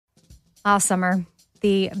Summer,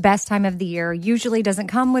 the best time of the year, usually doesn't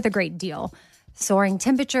come with a great deal. Soaring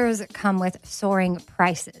temperatures come with soaring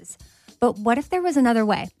prices. But what if there was another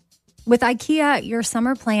way? With IKEA, your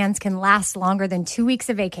summer plans can last longer than 2 weeks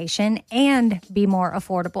of vacation and be more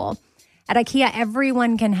affordable. At IKEA,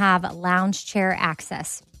 everyone can have lounge chair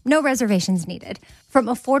access. No reservations needed. From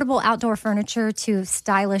affordable outdoor furniture to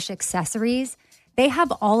stylish accessories, they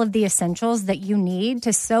have all of the essentials that you need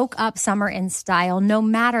to soak up summer in style, no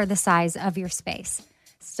matter the size of your space.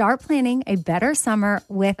 Start planning a better summer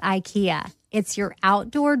with IKEA. It's your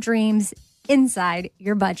outdoor dreams inside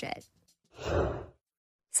your budget.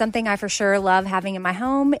 Something I for sure love having in my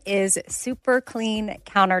home is super clean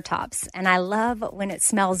countertops, and I love when it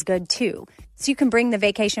smells good too. So you can bring the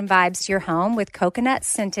vacation vibes to your home with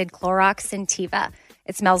coconut-scented Clorox Scentiva.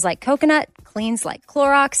 It smells like coconut, cleans like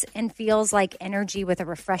Clorox, and feels like energy with a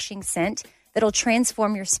refreshing scent that'll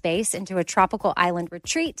transform your space into a tropical island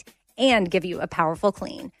retreat and give you a powerful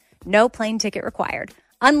clean. No plane ticket required.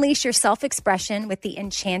 Unleash your self-expression with the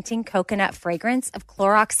enchanting coconut fragrance of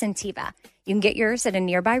Clorox Scentiva. You can get yours at a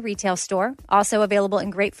nearby retail store, also available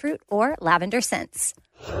in grapefruit or lavender scents.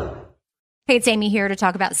 Hey, it's Amy here to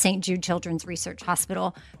talk about St. Jude Children's Research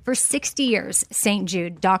Hospital. For 60 years, St.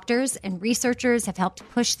 Jude doctors and researchers have helped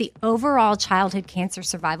push the overall childhood cancer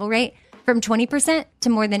survival rate from 20% to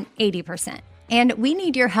more than 80%. And we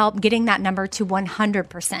need your help getting that number to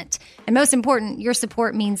 100%. And most important, your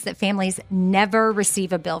support means that families never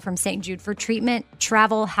receive a bill from St. Jude for treatment,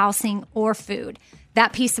 travel, housing, or food.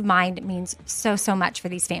 That peace of mind means so much for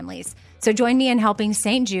these families. So join me in helping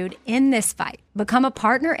St. Jude in this fight. Become a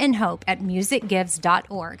partner in hope at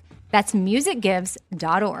musicgives.org. That's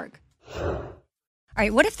musicgives.org. All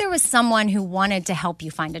right, what if there was someone who wanted to help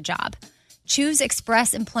you find a job? Choose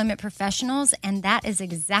Express Employment Professionals, and that is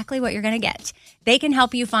exactly what you're going to get. They can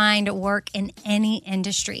help you find work in any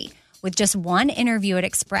industry. With just one interview at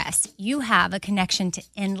Express, you have a connection to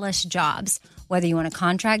endless jobs. Whether you want a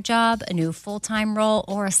contract job, a new full-time role,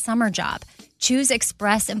 or a summer job, choose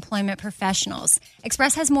Express Employment Professionals.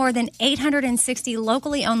 Express has more than 860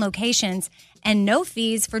 locally owned locations and no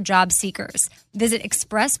fees for job seekers. Visit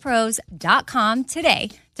expresspros.com today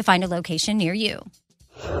to find a location near you.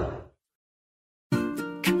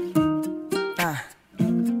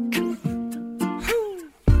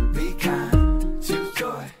 Be kind, choose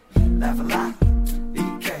joy, laugh a lot. Be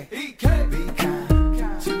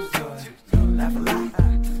kind, choose joy, laugh a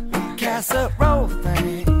lot. Casserole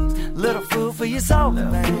things, little food for your soul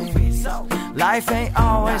things. Life ain't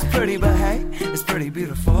always pretty, but hey, it's pretty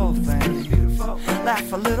beautiful things.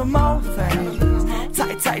 Laugh a little more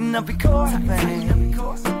things, tighten up your core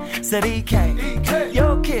things. Said EK,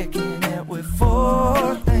 you're kicking it with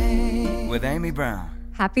 4 things with Amy Brown.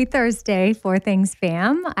 Happy Thursday, 4 Things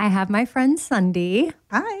fam. I have my friend Sunday.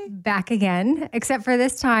 Hi. Back again, except for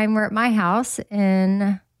this time we're at my house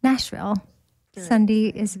in Nashville. Sure. Sunday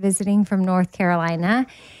is visiting from North Carolina,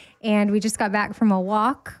 and we just got back from a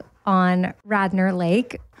walk on Radnor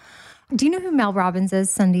Lake. Do you know who Mel Robbins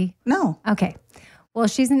is, Sunday? No. Okay. Well,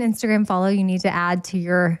 she's an Instagram follow you need to add to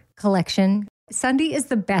your collection. Sunday is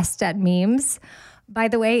the best at memes. By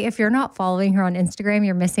the way, if you're not following her on Instagram,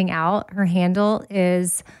 you're missing out. Her handle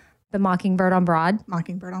is the Mockingbird on Broad.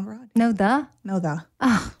 Mockingbird on Broad? No, the? No, the.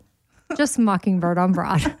 Oh, just Mockingbird on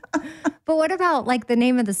Broad. But what about like the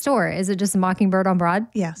name of the store? Is it just Mockingbird on Broad?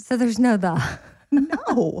 Yes. So there's no the.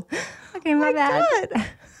 No. Okay, my bad. God.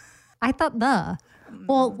 I thought the.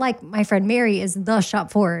 Well, like my friend Mary is the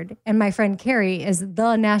Shop Forward, and my friend Carrie is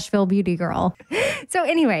the Nashville Beauty Girl. So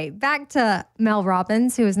anyway, back to Mel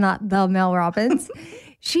Robbins, who is not the Mel Robbins.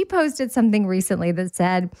 She posted something recently that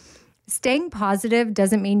said, staying positive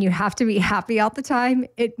doesn't mean you have to be happy all the time.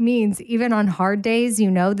 It means even on hard days, you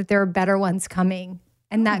know that there are better ones coming.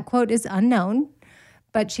 And that quote is unknown,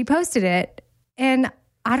 but she posted it. And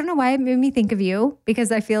I don't know why it made me think of you,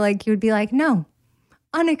 because I feel like you would be like, no.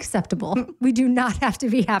 Unacceptable. We do not have to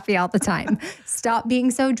be happy all the time. Stop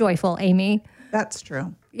being so joyful, Amy. That's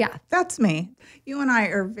true. Yeah. That's me. You and I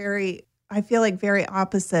are I feel like very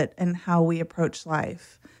opposite in how we approach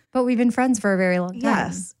life. But we've been friends for a very long time.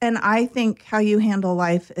 Yes. And I think how you handle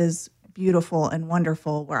life is beautiful and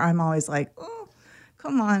wonderful, where I'm always like, oh,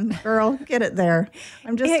 come on, girl, get it there.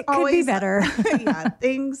 I'm just it always, could be better. Yeah,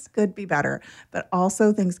 things could be better, but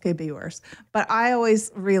also things could be worse. But I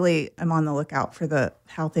always really am on the lookout for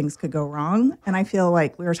how things could go wrong. And I feel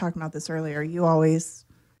like we were talking about this earlier. You always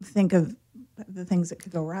think of the things that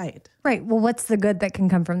could go right. Right. Well, what's the good that can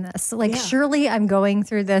come from this? Like, surely I'm going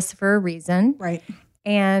through this for a reason. Right.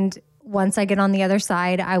 And once I get on the other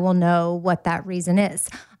side, I will know what that reason is.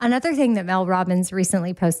 Another thing that Mel Robbins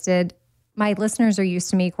recently posted, My listeners are used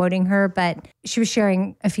to me quoting her, but she was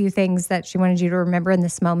sharing a few things that she wanted you to remember in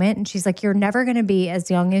this moment. And she's like, you're never going to be as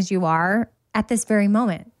young as you are at this very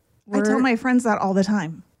moment. I tell my friends that all the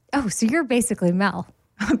time. Oh, so you're basically Mel.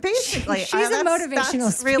 Basically. She's a motivational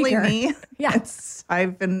that's speaker. really me. Yeah.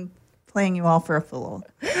 I've been playing you all for a fool.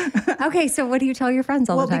 Okay, so what do you tell your friends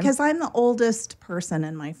all the time? Well, because I'm the oldest person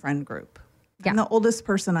in my friend group. I'm the oldest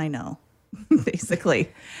person I know,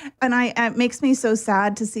 basically. And it makes me so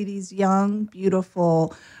sad to see these young,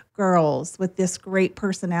 beautiful girls with this great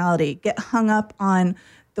personality get hung up on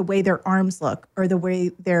the way their arms look or the way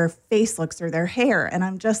their face looks or their hair. And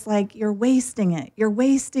I'm just like, you're wasting it. You're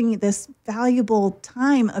wasting this valuable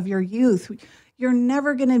time of your youth. You're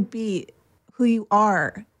never going to be who you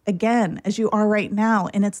are again as you are right now.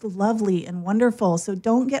 And it's lovely and wonderful. So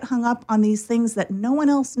don't get hung up on these things that no one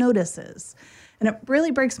else notices. And it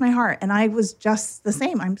really breaks my heart. And I was just the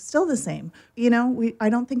same. I'm still the same. You know, I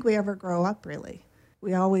don't think we ever grow up really.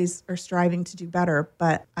 We always are striving to do better.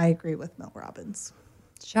 But I agree with Mel Robbins.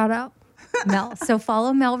 Shout out, Mel. So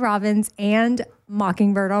follow Mel Robbins and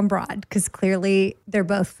Mockingbird on Broad, because clearly they're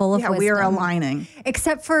both full of wisdom. We are aligning.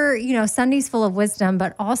 Except for, Sunday's full of wisdom,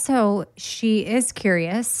 but also she is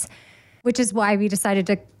curious, which is why we decided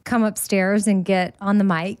to come upstairs and get on the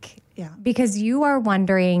mic. Yeah. Because you are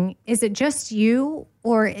wondering, is it just you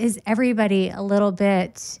or is everybody a little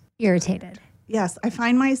bit irritated? Yes, I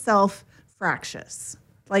find myself fractious.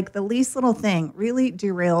 Like the least little thing really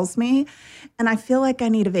derails me. And I feel like I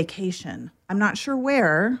need a vacation. I'm not sure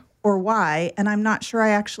where or why. And I'm not sure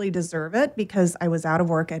I actually deserve it because I was out of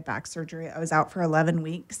work. I had back surgery. I was out for 11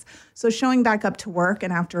 weeks. So showing back up to work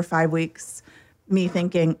and after 5 weeks, me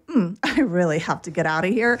thinking, I really have to get out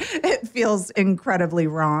of here. It feels incredibly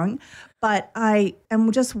wrong. But I am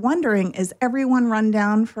just wondering, is everyone run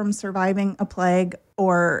down from surviving a plague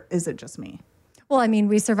or is it just me? Well, I mean,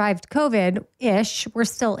 we survived COVID-ish. We're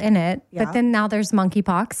still in it. Yeah. But then now there's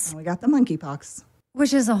monkeypox, And we got the monkeypox.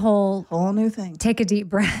 which is a whole Whole new thing. take a deep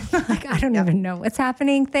breath. Like, I don't even know what's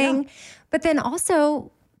happening thing. But then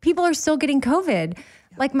also, people are still getting COVID.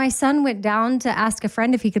 Like, my son went down to ask a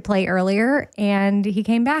friend if he could play earlier, and he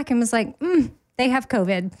came back and was like, they have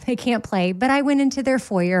COVID. They can't play. But I went into their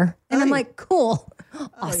foyer, and I'm like, cool.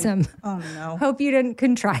 Awesome. Oh, no. Hope you didn't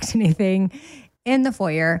contract anything in the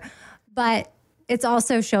foyer. But it's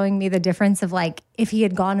also showing me the difference of like, if he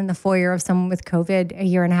had gone in the foyer of someone with COVID a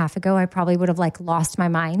year and a half ago, I probably would have like lost my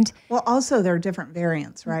mind. Well, also there are different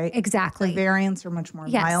variants, right? Exactly. The variants are much more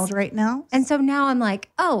mild right now. And so now I'm like,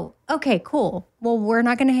 oh, okay, cool. Well, we're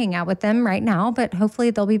not going to hang out with them right now, but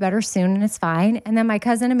hopefully they'll be better soon and it's fine. And then my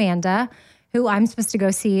cousin Amanda, who I'm supposed to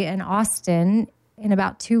go see in Austin in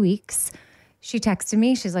about 2 weeks, she texted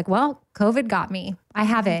me. She's like, well, COVID got me. I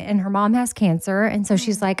have it. And her mom has cancer. And so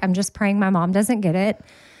she's like, I'm just praying my mom doesn't get it.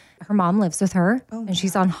 Her mom lives with her and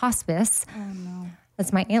she's on hospice. Oh, no.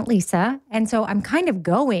 That's my Aunt Lisa. And so I'm kind of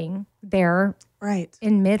going there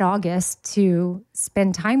in mid-August to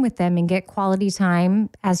spend time with them and get quality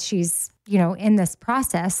time as she's, in this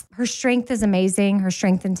process. Her strength is amazing. Her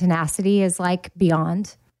strength and tenacity is like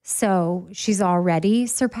beyond. So she's already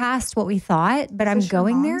surpassed what we thought, but I'm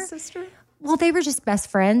going there. Sister? Well, they were just best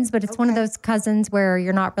friends, but it's one of those cousins where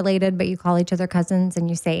you're not related, but you call each other cousins and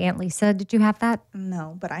you say Aunt Lisa. Did you have that?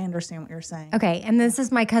 No, but I understand what you're saying. Okay. And this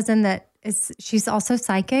is my cousin she's also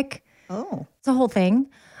psychic. Oh. It's a whole thing.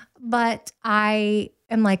 But I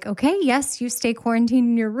am like, okay, yes, you stay quarantined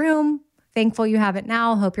in your room. Thankful you have it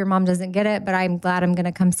now. Hope your mom doesn't get it, but I'm glad I'm going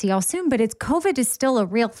to come see y'all soon. But COVID is still a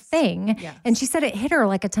real thing. Yes. And she said it hit her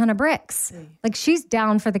like a ton of bricks. Like she's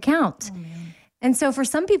down for the count. Oh, man. And so for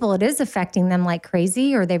some people, it is affecting them like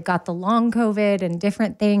crazy, or they've got the long COVID and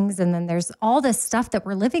different things. And then there's all this stuff that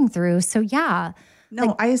we're living through. So yeah.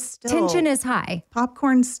 No, tension is high.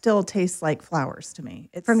 Popcorn still tastes like flowers to me.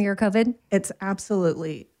 From your COVID? It's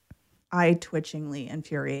absolutely eye-twitchingly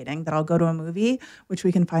infuriating that I'll go to a movie, which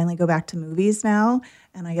we can finally go back to movies now,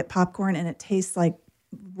 and I get popcorn and it tastes like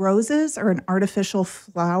roses or an artificial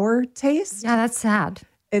flower taste. Yeah, that's sad.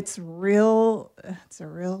 It's a real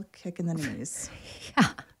kick in the knees. Yeah.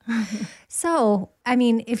 So, I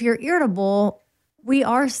mean, if you're irritable, we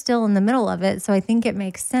are still in the middle of it. So I think it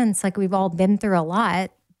makes sense. Like we've all been through a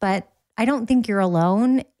lot, but I don't think you're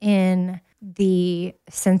alone in the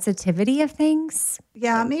sensitivity of things.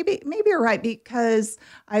 Yeah, maybe you're right, because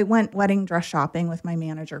I went wedding dress shopping with my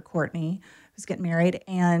manager, Courtney, who's getting married,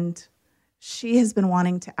 and she has been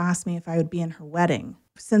wanting to ask me if I would be in her wedding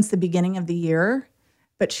since the beginning of the year.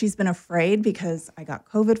 but she's been afraid because I got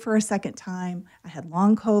COVID for a second time. I had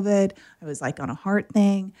long COVID. I was like on a heart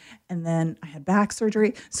thing. And then I had back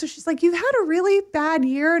surgery. So she's like, you've had a really bad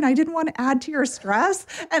year and I didn't want to add to your stress.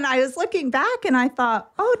 And I was looking back and I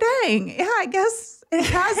thought, oh, dang. Yeah, I guess it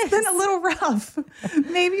has been a little rough.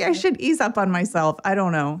 Maybe I should ease up on myself. I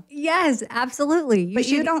don't know. Yes, absolutely. But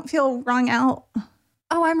you don't feel wrung out?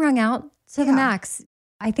 Oh, I'm wrung out to the Yeah. max.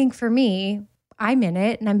 I think for me, I'm in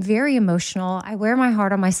it and I'm very emotional. I wear my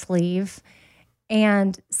heart on my sleeve.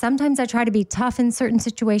 And sometimes I try to be tough in certain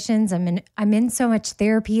situations. I'm in so much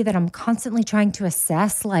therapy that I'm constantly trying to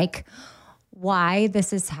assess like why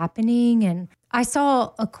this is happening. And I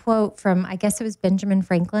saw a quote from, I guess it was Benjamin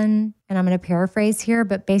Franklin, and I'm going to paraphrase here,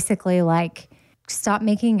 but basically like, stop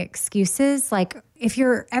making excuses. Like if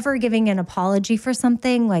you're ever giving an apology for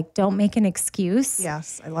something, like don't make an excuse.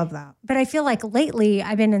 Yes, I love that. But I feel like lately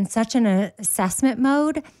I've been in such an assessment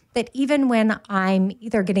mode that even when I'm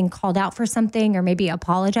either getting called out for something or maybe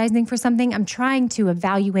apologizing for something, I'm trying to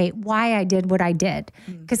evaluate why I did what I did.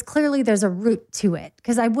 Because clearly there's a root to it.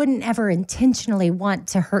 Because I wouldn't ever intentionally want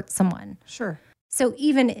to hurt someone. Sure. So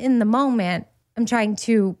even in the moment, I'm trying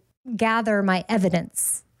to gather my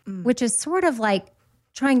evidence, which is sort of like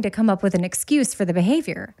trying to come up with an excuse for the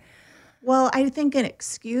behavior. Well, I think an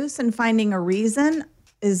excuse and finding a reason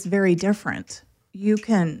is very different. You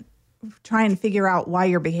can try and figure out why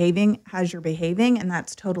you're behaving as you're behaving, and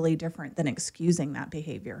that's totally different than excusing that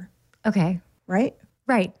behavior, Okay. right?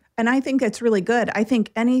 Right. And I think it's really good. I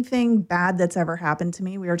think anything bad that's ever happened to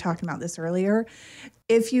me, we were talking about this earlier,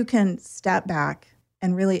 if you can step back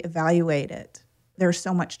and really evaluate it, there's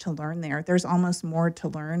so much to learn there. There's almost more to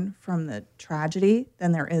learn from the tragedy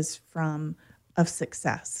than there is from of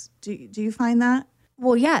success. Do you find that?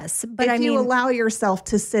 Well, yes. But If I you mean, allow yourself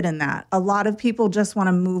to sit in that, a lot of people just want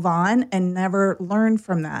to move on and never learn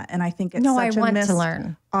from that. And I think it's no, I such a want missed to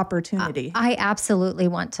learn. opportunity. I absolutely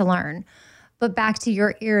want to learn. But back to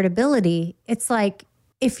your irritability, it's like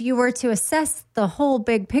if you were to assess the whole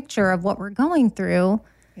big picture of what we're going through,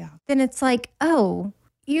 Yeah. then it's like, oh,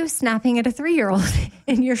 you snapping at a 3-year-old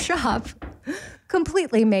in your shop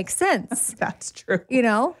completely makes sense. That's true. You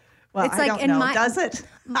know? Well, it's I don't in know. Does it?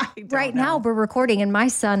 I don't right know. now we're recording and my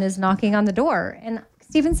son is knocking on the door. And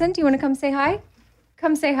Stevenson, do you want to come say hi?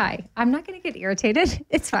 Come say hi. I'm not going to get irritated.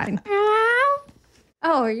 It's fine.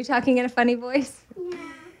 Oh, are you talking in a funny voice? Yeah.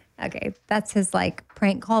 Okay, that's his like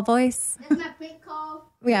prank call voice. That's my prank call.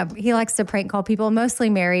 Yeah, he likes to prank call people, mostly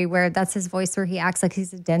Mary, where that's his voice where he acts like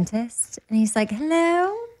he's a dentist. And he's like,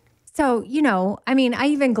 hello. So, you know, I mean, I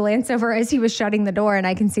even glance over as he was shutting the door and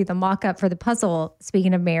I can see the mock-up for the puzzle,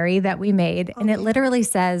 speaking of Mary, that we made. And it literally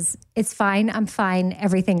says, it's fine, I'm fine,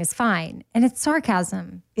 everything is fine. And it's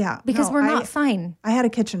sarcasm Yeah. because no, we're not fine. I had a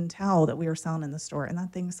kitchen towel that we were selling in the store, and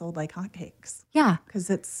that thing sold like hotcakes Yeah,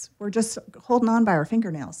 because we're just holding on by our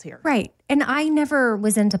fingernails here. right. And I never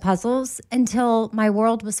was into puzzles until my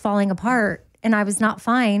world was falling apart and I was not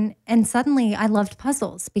fine. And suddenly I loved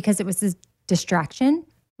puzzles because it was a distraction.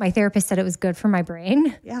 My therapist said it was good for my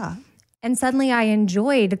brain. Yeah. And suddenly I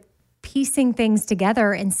enjoyed piecing things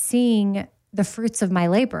together and seeing the fruits of my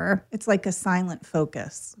labor. It's like a silent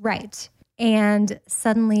focus. Right. And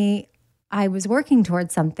suddenly I was working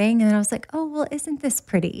towards something and I was like, oh, well, isn't this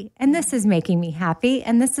pretty? And this is making me happy.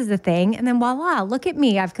 And this is the thing. And then voila, look at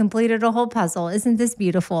me. I've completed a whole puzzle. Isn't this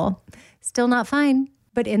beautiful? Still not fine.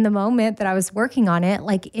 But in the moment that I was working on it,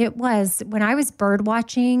 like it was when I was bird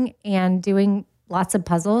watching and doing lots of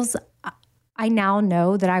puzzles, I now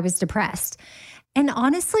know that I was depressed. And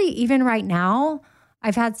honestly, even right now,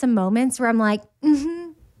 I've had some moments where I'm like,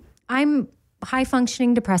 I'm a high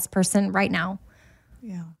functioning depressed person right now.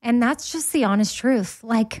 Yeah. And that's just the honest truth.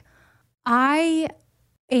 Like I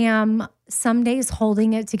am some days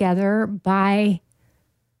holding it together by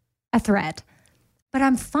a thread, but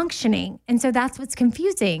I'm functioning. And so that's what's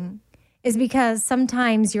confusing is because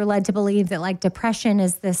sometimes you're led to believe that like depression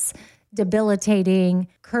is this debilitating,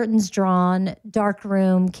 curtains drawn, dark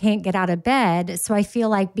room, can't get out of bed. So I feel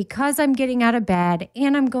like because I'm getting out of bed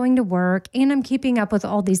and I'm going to work and I'm keeping up with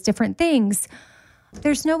all these different things,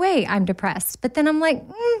 there's no way I'm depressed. But then I'm like,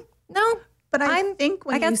 no. But I think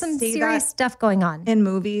when I got you some see serious that stuff going on. in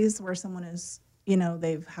movies where someone is, you know,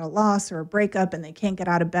 they've had a loss or a breakup and they can't get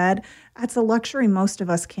out of bed, that's a luxury most of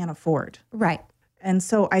us can't afford. Right. And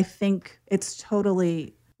so I think it's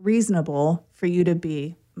totally reasonable for you to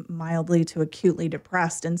be mildly to acutely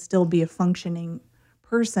depressed and still be a functioning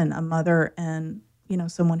person, a mother, and, you know,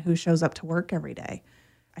 someone who shows up to work every day.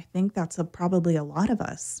 I think that's probably a lot of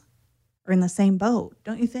us are in the same boat,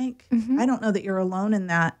 don't you think? I don't know that you're alone in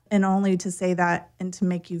that, and only to say that and to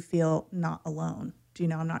make you feel not alone. Do you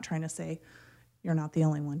know, I'm not trying to say you're not the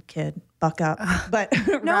only one, kid. Buck up. But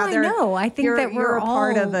No, rather, I know. I think that you're we're a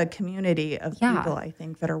part all of a community of Yeah. people, I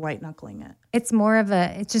think, that are white knuckling it. it's more of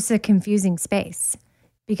it's just a confusing space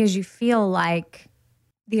because you feel like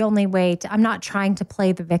the only way I'm not trying to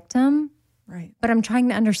play the victim, Right. but I'm trying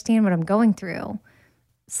to understand what I'm going through.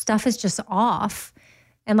 Stuff is just off.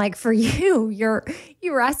 And like for you,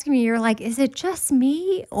 you were asking me, you're like, is it just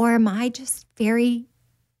me or am I just very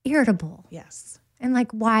irritable? Yes. And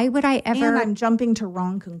like, why would I ever? And I'm jumping to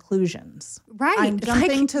wrong conclusions. Right. I'm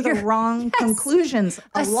jumping Like, to the you're- wrong conclusions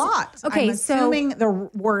a lot. okay, I'm so- assuming the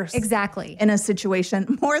worst Exactly. in a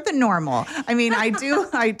situation more than normal. I mean, I do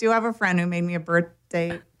have a friend who made me a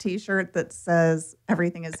birthday T-shirt that says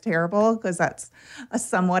everything is terrible because that's a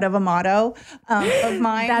somewhat of a motto of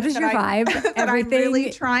mine. That is your vibe. That I'm Everything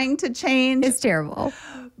really trying to change. It's terrible.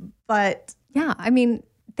 But Yeah. I mean,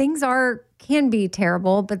 things can be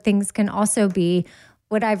terrible, but things can also be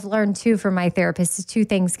what I've learned too from my therapist is two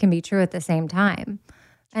things can be true at the same time.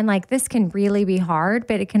 And like this can really be hard,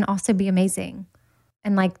 but it can also be amazing.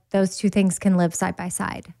 And like those two things can live side by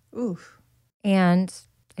side. oof, And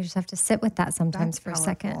I just have to sit with that sometimes that's for a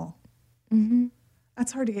second. powerful. Mm-hmm.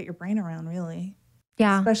 That's hard to get your brain around, really,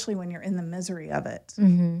 Yeah. especially when you're in the misery of it.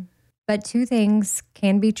 Mm-hmm. But two things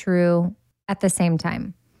can be true at the same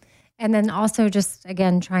time. And then also just,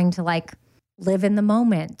 again, trying to like live in the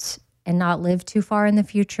moment and not live too far in the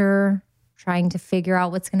future, trying to figure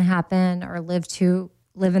out what's going to happen or live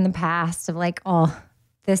in the past of like, oh,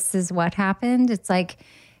 this is what happened. It's like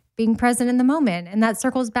being present in the moment. And that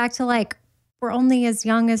circles back to like, we're only as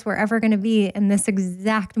young as we're ever going to be in this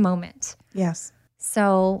exact moment. Yes.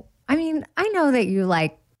 So, I mean, I know that you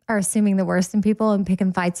like are assuming the worst in people and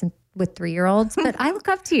picking fights with 3-year-olds, but I look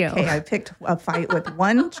up to you. Hey, I picked a fight with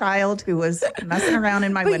one child who was messing around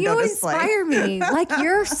in my But window you display. inspire me. Like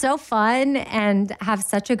you're so fun and have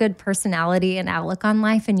such a good personality and outlook on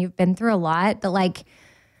life, and you've been through a lot. But like,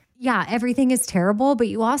 yeah, everything is terrible, but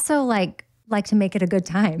you also like to make it a good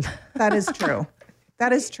time. That is true.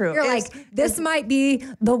 That is true. You're like, this might be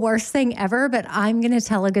the worst thing ever, but I'm going to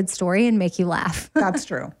tell a good story and make you laugh. That's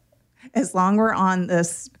true. As long we're on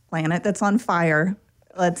this planet that's on fire,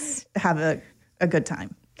 let's have a good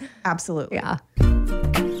time. Absolutely. Yeah.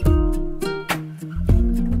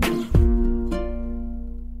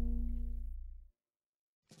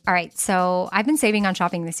 All right, so I've been saving on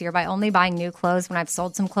shopping this year by only buying new clothes when I've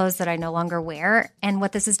sold some clothes that I no longer wear. And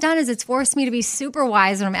what this has done is it's forced me to be super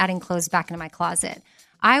wise when I'm adding clothes back into my closet.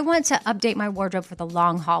 I want to update my wardrobe for the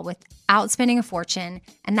long haul without spending a fortune,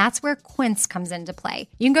 and that's where Quince comes into play.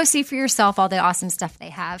 You can go see for yourself all the awesome stuff they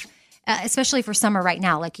have, especially for summer right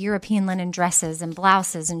now, like European linen dresses and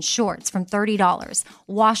blouses and shorts from $30,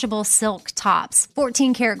 washable silk tops,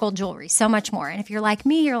 14 karat gold jewelry, so much more. And if you're like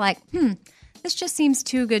me, you're like, this just seems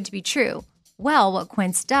too good to be true. Well, what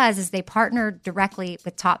Quince does is they partner directly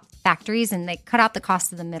with top factories and they cut out the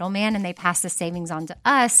cost of the middleman and they pass the savings on to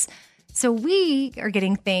us. So we are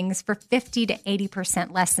getting things for 50 to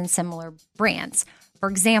 80% less than similar brands.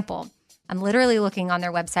 For example, I'm literally looking on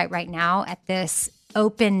their website right now at this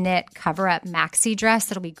open knit cover up maxi dress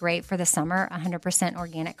that'll be great for the summer, 100%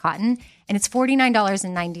 organic cotton, and it's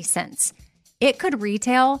 $49.90. It could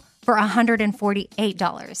retail for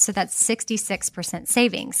 $148. So that's 66%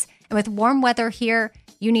 savings. And with warm weather here,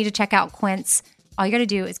 you need to check out Quince. All you got to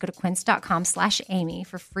do is go to quince.com/Amy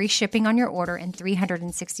for free shipping on your order and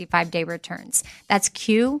 365-day returns. That's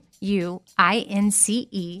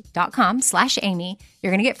QUINCE.com/Amy.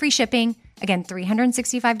 You're going to get free shipping. Again,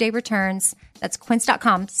 365-day returns. That's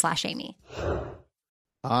quince.com/Amy.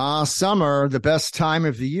 Summer, the best time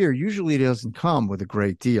of the year, usually doesn't come with a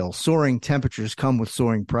great deal. Soaring temperatures come with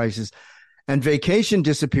soaring prices, and vacation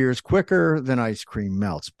disappears quicker than ice cream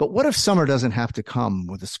melts. But what if summer doesn't have to come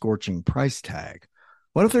with a scorching price tag?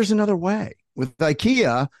 What if there's another way? With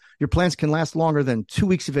IKEA, your plans can last longer than 2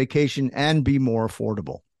 weeks of vacation and be more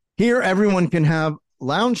affordable. Here, everyone can have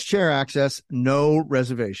lounge chair access, no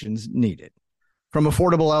reservations needed. From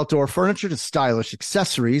affordable outdoor furniture to stylish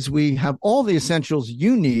accessories, we have all the essentials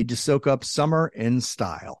you need to soak up summer in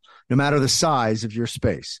style, no matter the size of your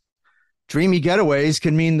space. Dreamy getaways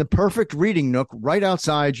can mean the perfect reading nook right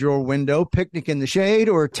outside your window, picnic in the shade,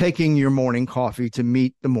 or taking your morning coffee to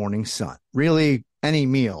meet the morning sun. Really, any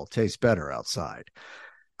meal tastes better outside.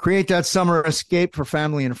 Create that summer escape for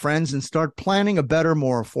family and friends and start planning a better,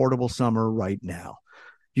 more affordable summer right now.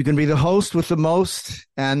 You can be the host with the most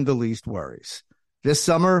and the least worries. This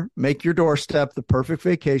summer, make your doorstep the perfect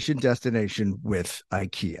vacation destination with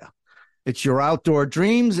IKEA. It's your outdoor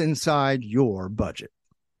dreams inside your budget.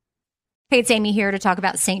 Hey, it's Amy here to talk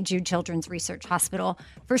about St. Jude Children's Research Hospital.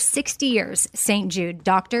 For 60 years, St. Jude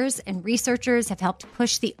doctors and researchers have helped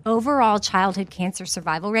push the overall childhood cancer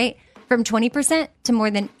survival rate from 20% to more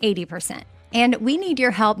than 80%. And we need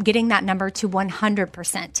your help getting that number to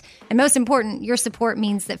 100%. And most important, your support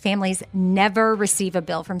means that families never receive a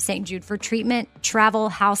bill from St. Jude for treatment, travel,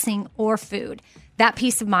 housing, or food. That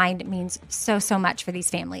peace of mind means so much for these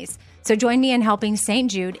families. So join me in helping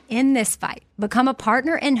St. Jude in this fight. Become a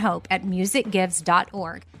partner in hope at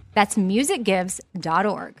musicgives.org. That's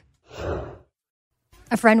musicgives.org.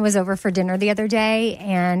 A friend was over for dinner the other day,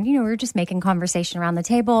 and, we were just making conversation around the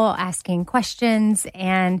table, asking questions.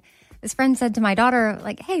 And this friend said to my daughter,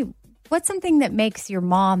 hey, what's something that makes your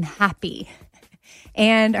mom happy?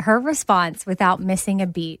 And her response, without missing a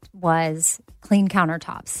beat, was clean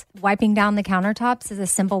countertops. Wiping down the countertops is a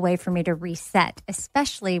simple way for me to reset,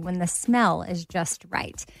 especially when the smell is just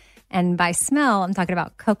right. And by smell, I'm talking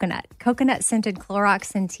about coconut. Coconut-scented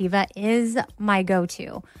Clorox Scentiva is my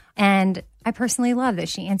go-to. And I personally love that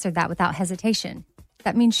she answered that without hesitation.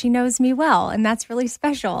 That means she knows me well, and that's really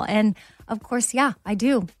special. And of course, I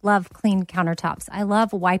do love clean countertops. I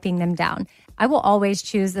love wiping them down. I will always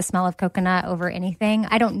choose the smell of coconut over anything.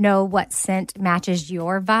 I don't know what scent matches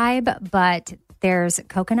your vibe, but there's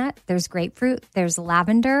coconut, there's grapefruit, there's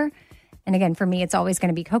lavender. And again, for me, it's always going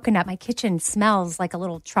to be coconut. My kitchen smells like a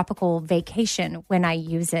little tropical vacation when I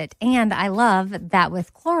use it. And I love that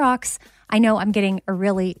with Clorox, I know I'm getting a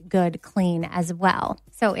really good clean as well.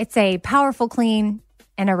 So it's a powerful clean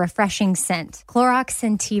and a refreshing scent. Clorox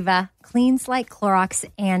Scentiva cleans like Clorox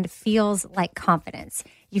and feels like confidence.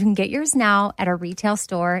 You can get yours now at a retail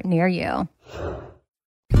store near you.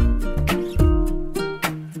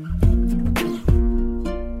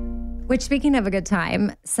 Which, speaking of a good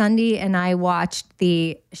time, Sunday and I watched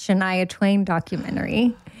the Shania Twain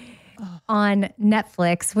documentary on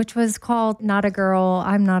Netflix, which was called Not a Girl,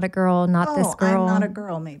 I'm Not a Girl, Not This Girl. I'm Not a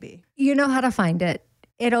Girl, maybe. You know how to find it.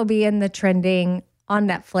 It'll be in the trending on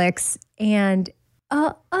Netflix. And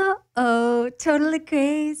totally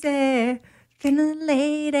crazy, feeling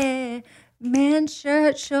lady, man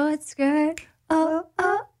shirt, short skirt,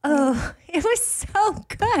 it was so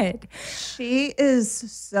good. She is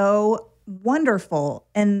so wonderful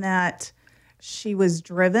in that she was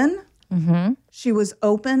driven. Mm-hmm. She was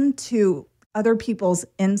open to other people's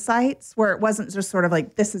insights, where it wasn't just sort of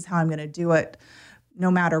like, this is how I'm going to do it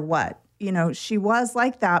no matter what. She was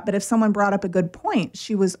like that, but if someone brought up a good point,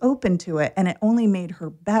 she was open to it, and it only made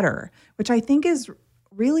her better, which I think is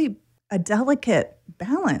really a delicate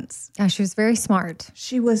balance. Yeah, she was very smart.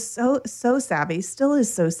 She was so savvy, still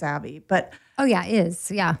is so savvy, but oh yeah,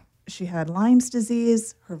 is. Yeah. She had Lyme's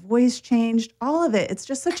disease, her voice changed, all of it. It's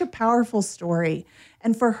just such a powerful story.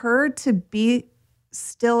 And for her to be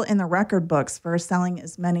still in the record books for selling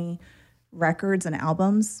as many records and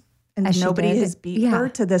albums, and as nobody has beat her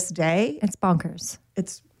to this day. It's bonkers.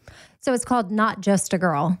 So it's called Not Just a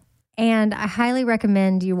Girl. And I highly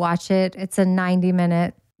recommend you watch it. It's a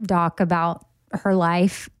 90-minute doc about her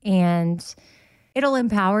life, and it'll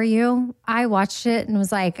empower you. I watched it and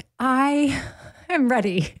was like, I am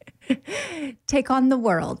ready. Take on the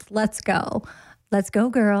world. Let's go. Let's go,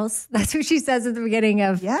 girls. That's what she says at the beginning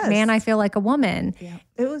of Man, I Feel Like a Woman. Yeah,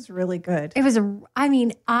 it was really good. It was,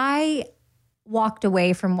 I walked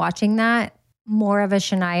away from watching that more of a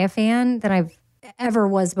Shania fan than I've ever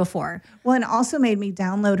was before. Well, and also made me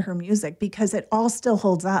download her music because it all still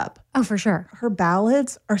holds up. Oh, for sure. Her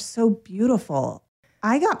ballads are so beautiful.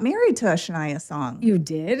 I got married to a Shania song. You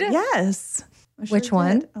did? Yes. Which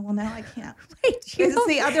one? Oh, well, now I can't. Wait, it's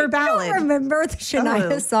the other ballad. You don't remember the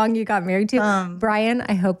Shania song you got married to? Brian,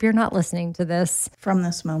 I hope you're not listening to this. From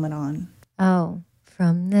this moment on. Oh,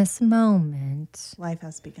 from this moment. Life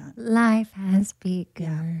has begun. Life has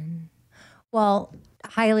begun. Yeah. Well,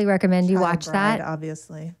 highly recommend you watch that.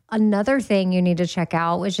 Obviously. Another thing you need to check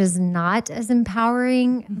out, which is not as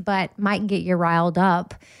empowering, but might get you riled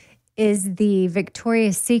up, is the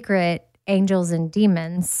Victoria's Secret Angels and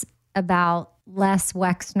Demons about Les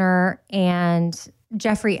Wexner and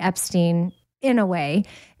Jeffrey Epstein. In a way,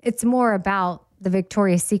 it's more about the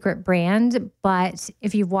Victoria's Secret brand, but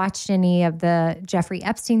if you've watched any of the Jeffrey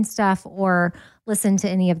Epstein stuff or listened to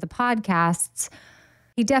any of the podcasts,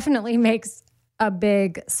 he definitely makes a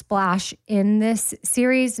big splash in this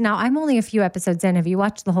series. Now, I'm only a few episodes in. Have you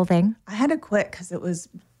watched the whole thing? I had to quit because it was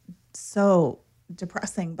so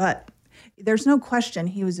depressing, but there's no question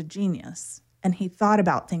he was a genius. And he thought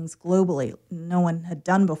about things globally no one had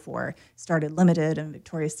done before. Started Limited and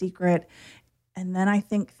Victoria's Secret. And then I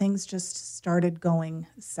think things just started going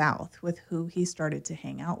south with who he started to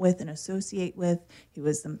hang out with and associate with. He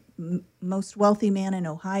was the most wealthy man in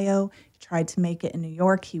Ohio. He tried to make it in New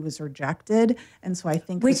York. He was rejected. And so I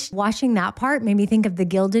think Which, watching that part made me think of The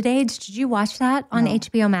Gilded Age. Did you watch that on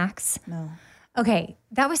HBO Max? No. Okay,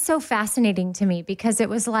 that was so fascinating to me because it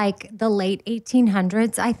was like the late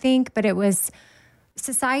 1800s, I think, but it was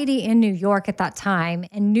society in New York at that time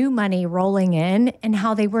and new money rolling in and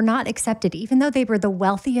how they were not accepted, even though they were the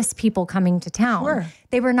wealthiest people coming to town. Sure.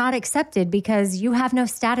 They were not accepted because you have no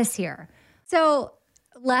status here. So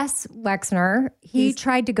Les Wexner, he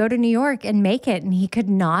tried to go to New York and make it, and he could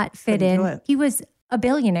not fit Couldn't do in. it. He was a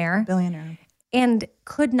billionaire and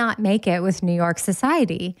could not make it with New York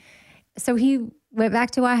society. So he went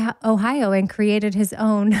back to Ohio and created his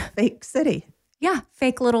own Fake city.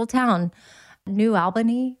 fake little town, New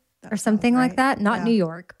Albany or something like that. Not New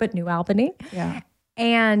York, but New Albany. Yeah.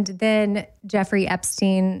 And then Jeffrey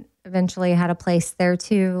Epstein eventually had a place there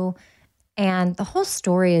too. And the whole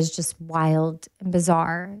story is just wild and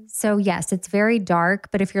bizarre. So yes, it's very dark,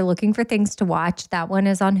 but if you're looking for things to watch, that one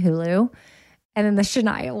is on Hulu. And then the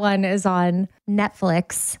Shania one is on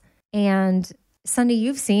Netflix. And Sunday,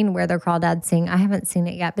 you've seen Where the Crawdads Sing. I haven't seen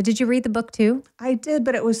it yet, but did you read the book too? I did,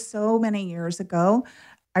 but it was so many years ago.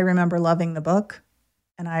 I remember loving the book,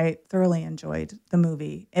 and I thoroughly enjoyed the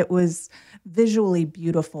movie. It was visually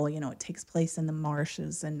beautiful. You know, it takes place in the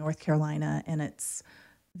marshes in North Carolina, and it's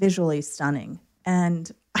visually stunning. And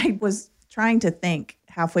I was trying to think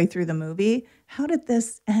halfway through the movie, how did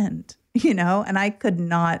this end? You know, and I could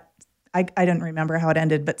not, I didn't remember how it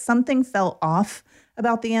ended, but something felt off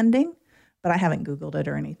about the ending. But I haven't Googled it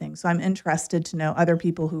or anything. So I'm interested to know other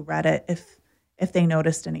people who read it if they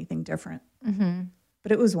noticed anything different. Mm-hmm.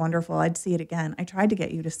 But it was wonderful. I'd see it again. I tried to get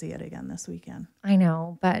you to see it again this weekend. I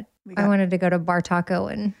know, but I wanted to go to Bar Taco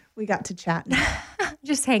and we got to chat.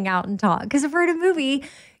 just hang out and talk. Because if we're at a movie,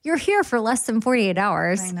 you're here for less than 48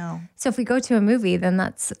 hours. I know. So if we go to a movie, then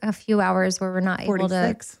that's a few hours where we're not able to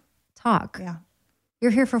 46. talk. Yeah. You're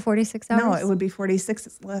here for 46 hours? No, it would be 46.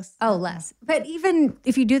 It's less. Oh, less. But even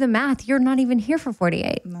if you do the math, you're not even here for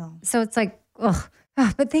 48. No. So it's like, ugh.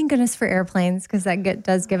 But thank goodness for airplanes because that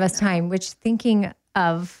does give us time, which thinking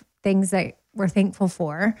of things that we're thankful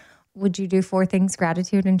for, would you do 4 things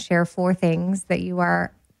gratitude and share 4 things that you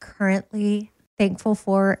are currently thankful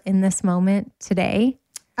for in this moment today?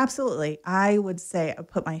 Absolutely. I would say I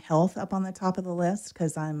put my health up on the top of the list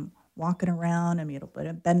because I'm walking around. I'm able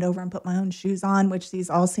to bend over and put my own shoes on, which these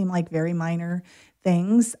all seem like very minor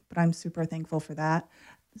things, but I'm super thankful for that.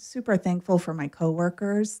 Super thankful for my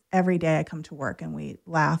coworkers. Every day I come to work and we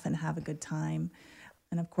laugh and have a good time.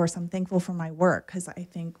 And of course, I'm thankful for my work because I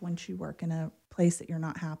think once you work in a place that you're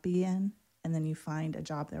not happy in and then you find a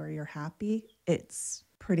job where you're happy, it's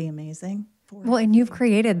pretty amazing. Well, and you've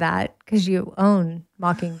created that because you own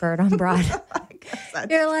Mockingbird on Broad.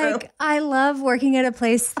 You're like, I love working at a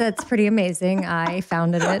place that's pretty amazing. I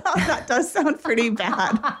founded it. That does sound pretty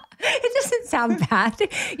bad. It doesn't sound bad.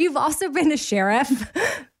 You've also been a sheriff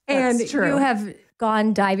and That's true. you have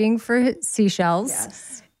gone diving for seashells.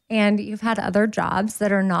 Yes. And you've had other jobs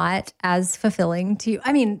that are not as fulfilling to you.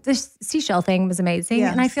 I mean, the seashell thing was amazing.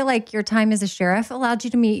 Yes. And I feel like your time as a sheriff allowed you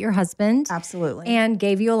to meet your husband. Absolutely. And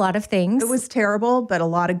gave you a lot of things. It was terrible, but a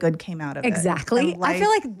lot of good came out of it. Exactly. And I feel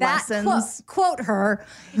like that lessons. quote her,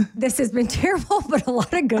 this has been terrible, but a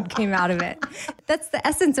lot of good came out of it. That's the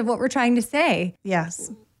essence of what we're trying to say.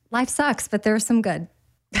 Yes, Life sucks, but there's some good.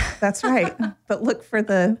 that's right. But look for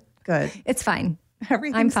the good. It's fine.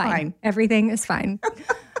 Everything's I'm fine. Everything is fine.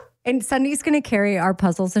 And Sunday's going to carry our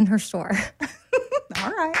puzzles in her store.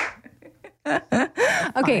 All right.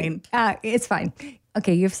 Okay. It's fine.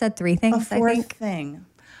 Okay. You've said 3 A things, I fourth think. thing.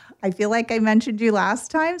 I feel like I mentioned you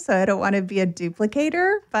last time, so I don't want to be a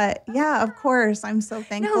duplicator. But yeah, of course, I'm so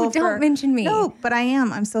thankful. No, don't mention me. No, but I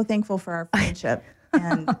am. I'm so thankful for our friendship,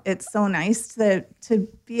 and it's so nice to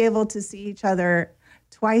be able to see each other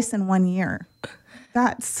twice in 1 year.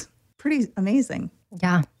 That's pretty amazing.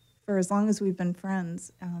 Yeah, For as long as we've been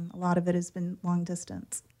friends, a lot of it has been long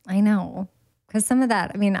distance. I know. Because some of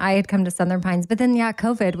that, I mean, I had come to Southern Pines, but then,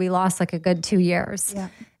 COVID, we lost like a good 2 years. Yeah.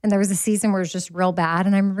 And there was a season where it was just real bad.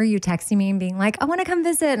 And I remember you texting me and being like, I want to come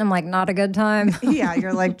visit. And I'm like, not a good time. Yeah,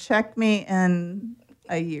 you're like, check me in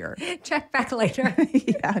a year. Check back later.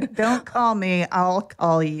 Yeah, don't call me. I'll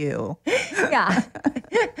call you. Yeah.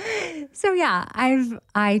 So yeah,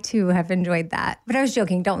 I too have enjoyed that. But I was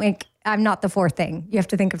joking. I'm not the 4th thing. You have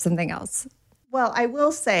to think of something else. Well, I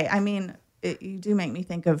will say, I mean, you do make me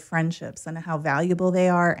think of friendships and how valuable they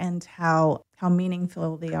are and how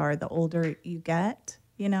meaningful they are the older you get.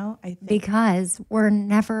 I think Because we're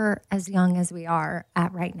never as young as we are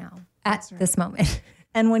at right now, at this moment.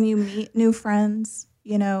 And when you meet new friends,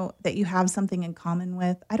 that you have something in common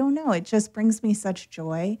with, I don't know, it just brings me such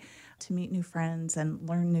joy to meet new friends and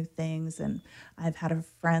learn new things. And I've had a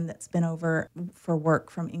friend that's been over for work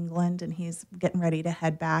from England, and he's getting ready to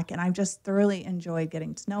head back. And I've just thoroughly enjoyed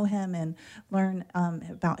getting to know him and learn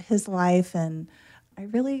about his life. And I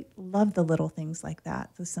really love the little things like that,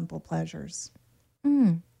 the simple pleasures.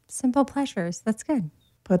 Simple pleasures. That's good.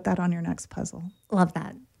 Put that on your next puzzle. Love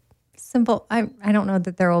that. Simple. I don't know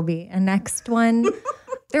that there will be a next one.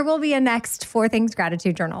 There will be a next 4 Things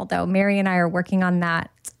Gratitude Journal, though. Mary and I are working on that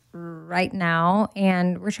right now,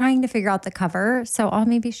 and we're trying to figure out the cover. So I'll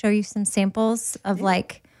maybe show you some samples of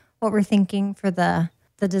like what we're thinking for the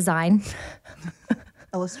design.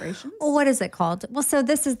 Illustrations? Well, what is it called? Well, so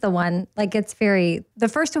this is the one, like the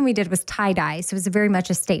first one we did was tie-dye, so it was very much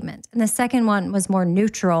a statement. And the second one was more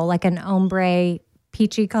neutral, like an ombre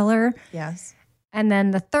peachy color. Yes. And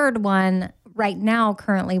then the third one, right now,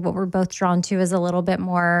 currently, what we're both drawn to is a little bit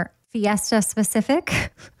more fiesta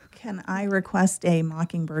specific. Can I request a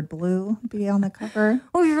mockingbird blue be on the cover?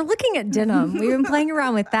 Well, we were looking at denim. We've been playing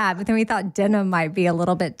around with that, but then we thought denim might be a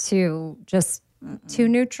little bit too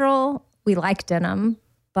neutral. We like denim,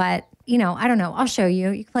 but I don't know. I'll show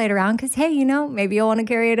you. You can play it around because, hey, maybe you'll want to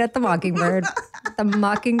carry it at the Mockingbird. The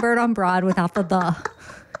Mockingbird on Broad without the.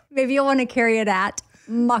 Maybe you'll want to carry it at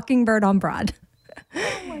Mockingbird on Broad.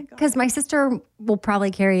 Oh my God. Because my sister will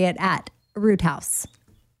probably carry it at Root House.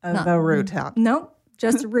 The Root House. Nope,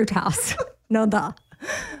 just Root House. No, the.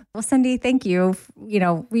 Well, Cindy, thank you.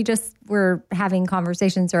 We just were having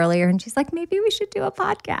conversations earlier, and she's like, maybe we should do a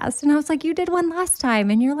podcast. And I was like, you did one last time.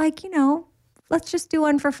 And you're like, let's just do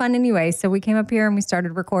one for fun anyway. So we came up here and we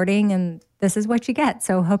started recording, and this is what you get.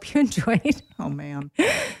 So hope you enjoyed. Oh, man.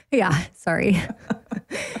 Yeah, sorry.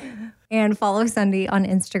 And follow Cindy on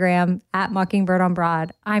Instagram at Mockingbird on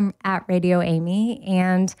Broad. I'm at Radio Amy.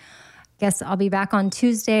 And guess I'll be back on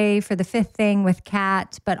Tuesday for the 5th thing with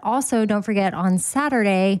Kat. But also don't forget on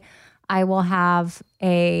Saturday, I will have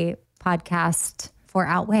a podcast for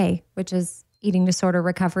Outweigh, which is eating disorder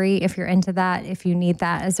recovery. If you're into that, if you need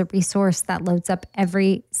that as a resource, that loads up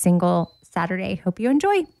every single Saturday. Hope you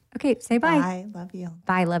enjoy. Okay, say bye. Bye. Love you.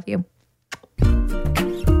 Bye. Love you.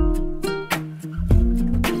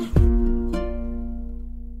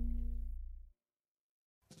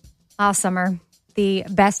 Summer, the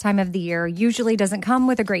best time of the year, usually doesn't come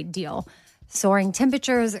with a great deal. Soaring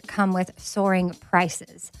temperatures come with soaring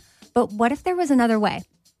prices. But what if there was another way?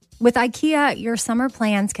 With IKEA, your summer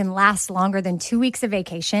plans can last longer than 2 weeks of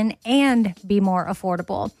vacation and be more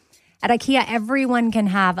affordable. At IKEA, everyone can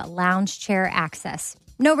have lounge chair access.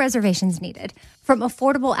 No reservations needed. From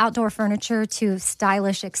affordable outdoor furniture to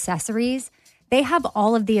stylish accessories, they have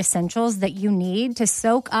all of the essentials that you need to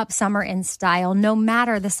soak up summer in style, no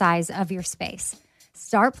matter the size of your space.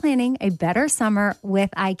 Start planning a better summer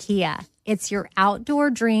with IKEA. It's your outdoor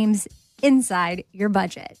dreams inside your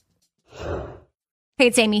budget. Hey,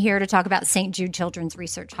 it's Amy here to talk about St. Jude Children's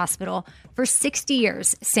Research Hospital. For 60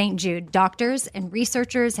 years, St. Jude doctors and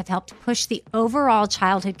researchers have helped push the overall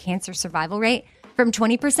childhood cancer survival rate from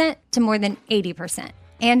 20% to more than 80%.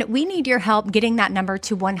 And we need your help getting that number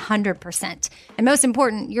to 100%. And most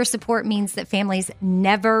important, your support means that families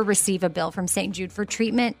never receive a bill from St. Jude for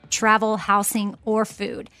treatment, travel, housing, or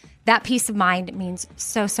food. That peace of mind means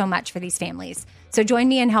so much for these families. So join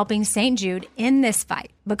me in helping St. Jude in this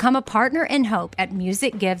fight. Become a partner in hope at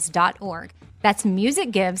musicgives.org. That's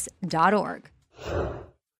musicgives.org. All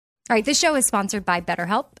right, this show is sponsored by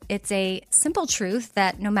BetterHelp. It's a simple truth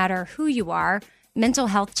that no matter who you are, mental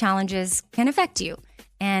health challenges can affect you.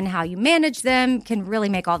 And how you manage them can really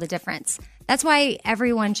make all the difference. That's why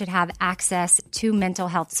everyone should have access to mental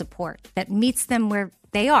health support that meets them where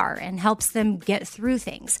they are and helps them get through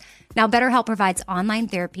things. Now, BetterHelp provides online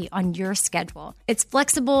therapy on your schedule. It's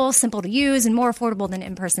flexible, simple to use, and more affordable than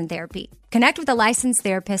in-person therapy. Connect with a licensed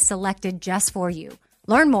therapist selected just for you.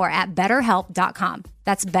 Learn more at BetterHelp.com.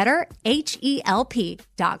 That's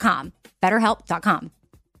BetterHelp.com. BetterHelp.com.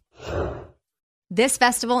 This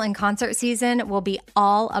festival and concert season will be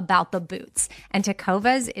all about the boots, and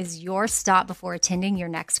Tecovas is your stop before attending your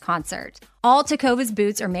next concert. All Tecovas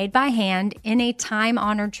boots are made by hand in a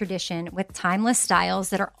time-honored tradition with timeless styles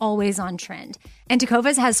that are always on trend. And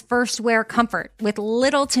Tecovas has first wear comfort with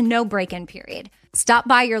little to no break-in period. Stop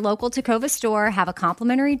by your local Tecova store, have a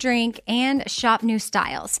complimentary drink, and shop new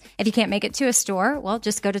styles. If you can't make it to a store, well,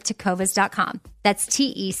 just go to tecovas.com. That's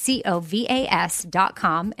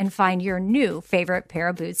Tecovas.com and find your new favorite pair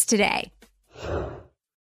of boots today.